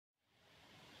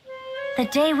The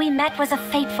day we met was a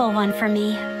fateful one for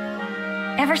me.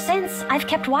 Ever since, I've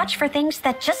kept watch for things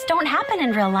that just don't happen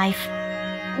in real life.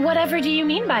 Whatever do you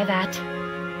mean by that?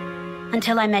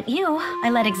 Until I met you, I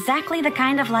led exactly the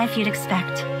kind of life you'd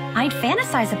expect. I'd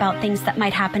fantasize about things that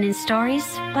might happen in stories,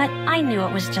 but I knew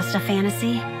it was just a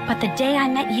fantasy. But the day I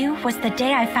met you was the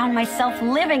day I found myself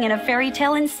living in a fairy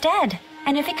tale instead.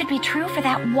 And if it could be true for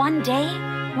that one day,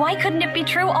 why couldn't it be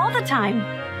true all the time?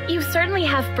 You certainly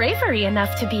have bravery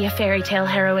enough to be a fairy tale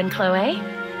heroine, Chloe.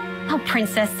 Oh,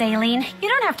 Princess Aileen, you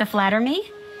don't have to flatter me.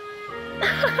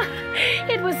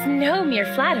 It was no mere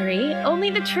flattery,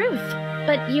 only the truth.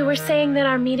 But you were saying that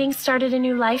our meeting started a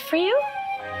new life for you?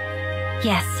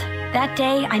 Yes. That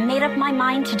day, I made up my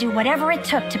mind to do whatever it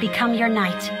took to become your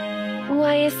knight.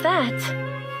 Why is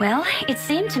that? Well, it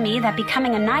seemed to me that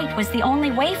becoming a knight was the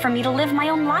only way for me to live my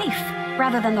own life,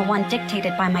 rather than the one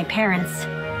dictated by my parents,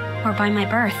 or by my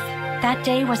birth. That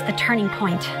day was the turning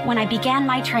point, when I began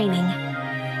my training.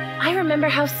 I remember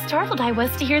how startled I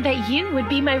was to hear that you would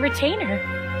be my retainer.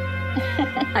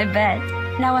 I bet.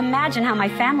 Now imagine how my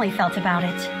family felt about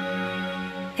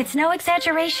it. It's no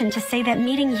exaggeration to say that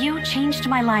meeting you changed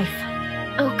my life.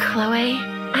 Oh, Chloe,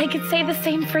 I could say the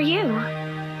same for you.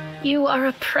 You are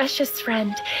a precious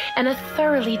friend and a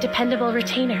thoroughly dependable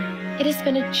retainer. It has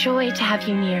been a joy to have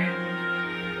you near.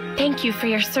 Thank you for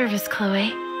your service,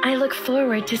 Chloe. I look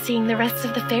forward to seeing the rest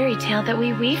of the fairy tale that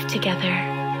we weave together.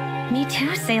 Me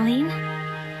too, Aileen.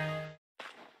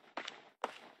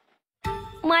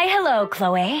 Why, hello,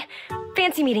 Chloe.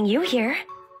 Fancy meeting you here.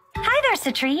 Hi there,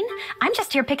 Citrinne. I'm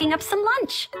just here picking up some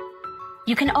lunch.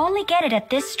 You can only get it at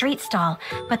this street stall,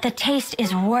 but the taste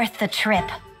is worth the trip.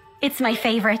 It's my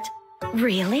favorite.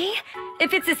 Really?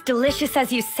 If it's as delicious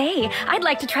as you say, I'd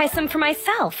like to try some for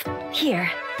myself. Here,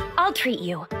 I'll treat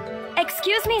you.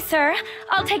 Excuse me, sir.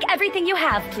 I'll take everything you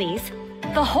have, please.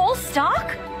 The whole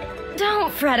stock?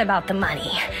 Don't fret about the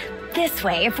money. This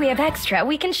way, if we have extra,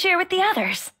 we can share with the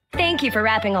others. Thank you for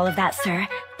wrapping all of that, sir.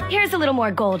 Here's a little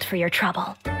more gold for your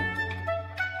trouble.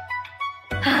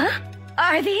 Huh?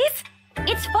 Are these?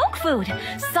 It's folk food.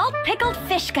 Salt-pickled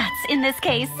fish guts, in this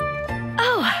case.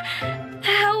 Oh,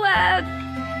 how,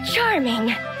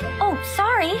 charming. Oh,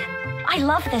 sorry. I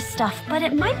love this stuff, but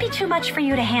it might be too much for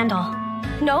you to handle.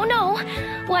 No.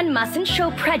 One mustn't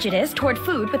show prejudice toward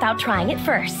food without trying it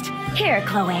first. Here,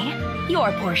 Chloe,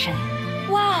 your portion.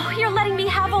 Wow, you're letting me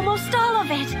have almost all of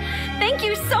it. Thank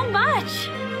you so much.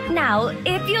 Now,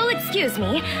 if you'll excuse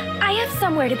me, I have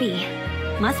somewhere to be.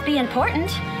 Must be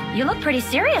important. You look pretty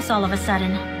serious all of a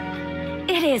sudden.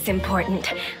 It is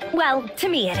important. Well, to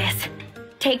me it is.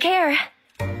 Take care.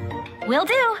 Will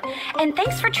do. And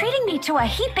thanks for treating me to a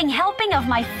heaping helping of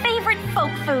my favorite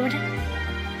folk food.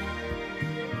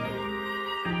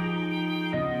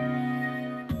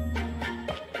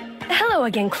 Hello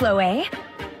again, Chloe.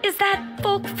 Is that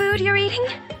folk food you're eating?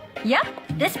 Yep.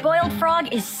 This boiled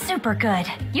frog is super good.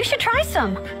 You should try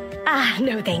some. Ah,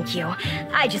 no thank you.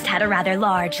 I just had a rather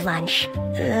large lunch.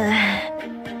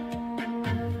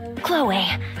 Chloe,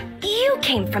 you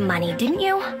came from money, didn't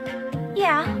you?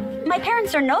 Yeah, my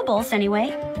parents are nobles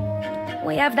anyway.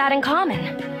 We have that in common.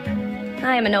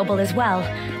 I am a noble as well.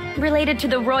 Related to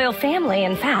the royal family,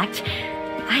 in fact.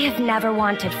 I have never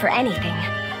wanted for anything.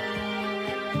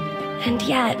 And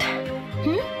yet...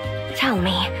 Tell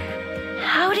me,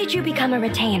 how did you become a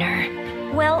retainer?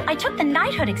 Well, I took the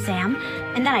knighthood exam,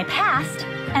 and then I passed,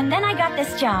 and then I got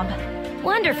this job.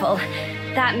 Wonderful.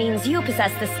 That means you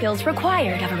possess the skills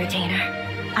required of a retainer.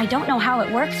 I don't know how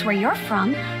it works where you're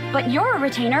from, but you're a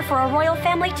retainer for a royal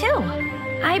family too.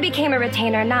 I became a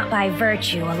retainer not by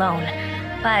virtue alone,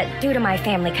 but due to my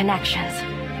family connections.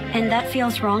 And that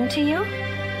feels wrong to you?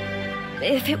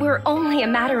 If it were only a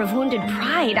matter of wounded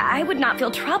pride, I would not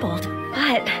feel troubled.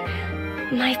 But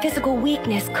my physical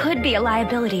weakness could be a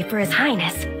liability for His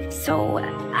Highness, so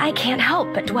I can't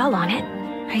help but dwell on it.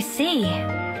 I see.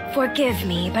 Forgive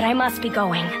me, but I must be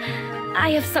going. I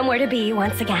have somewhere to be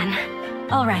once again.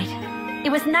 All right. It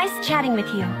was nice chatting with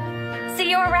you. See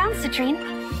you around,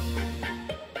 Citrinne.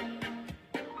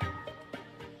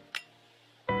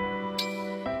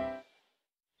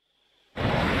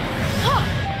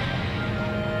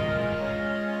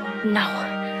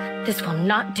 No, this will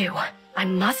not do. I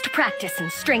must practice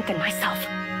and strengthen myself.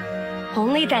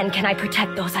 Only then can I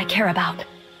protect those I care about.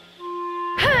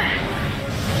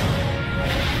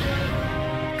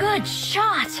 Good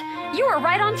shot! You were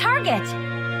right on target!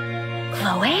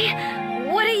 Chloe?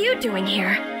 What are you doing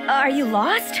here? Are you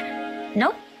lost?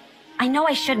 Nope. I know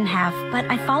I shouldn't have, but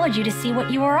I followed you to see what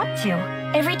you were up to.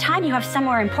 Every time you have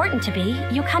somewhere important to be,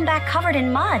 you come back covered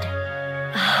in mud.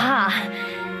 Aha.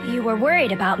 You were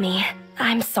worried about me.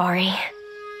 I'm sorry.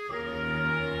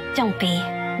 Don't be.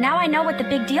 Now I know what the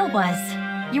big deal was.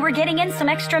 You were getting in some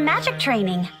extra magic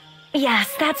training.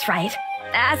 Yes, that's right.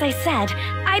 As I said,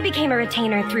 I became a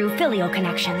retainer through filial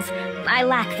connections. I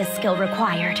lack the skill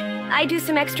required. I do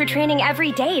some extra training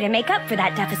every day to make up for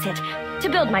that deficit, to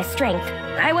build my strength.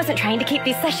 I wasn't trying to keep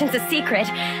these sessions a secret.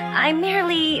 I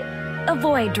merely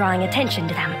avoid drawing attention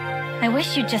to them. I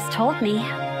wish you'd just told me.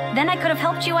 Then I could have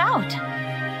helped you out.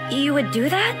 You would do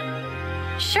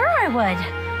that? Sure I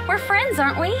would. We're friends,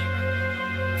 aren't we?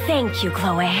 Thank you,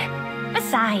 Chloe.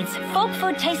 Besides, folk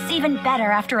food tastes even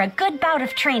better after a good bout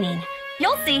of training.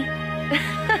 You'll see.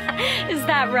 Is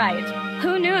that right?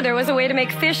 Who knew there was a way to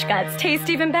make fish guts taste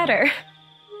even better?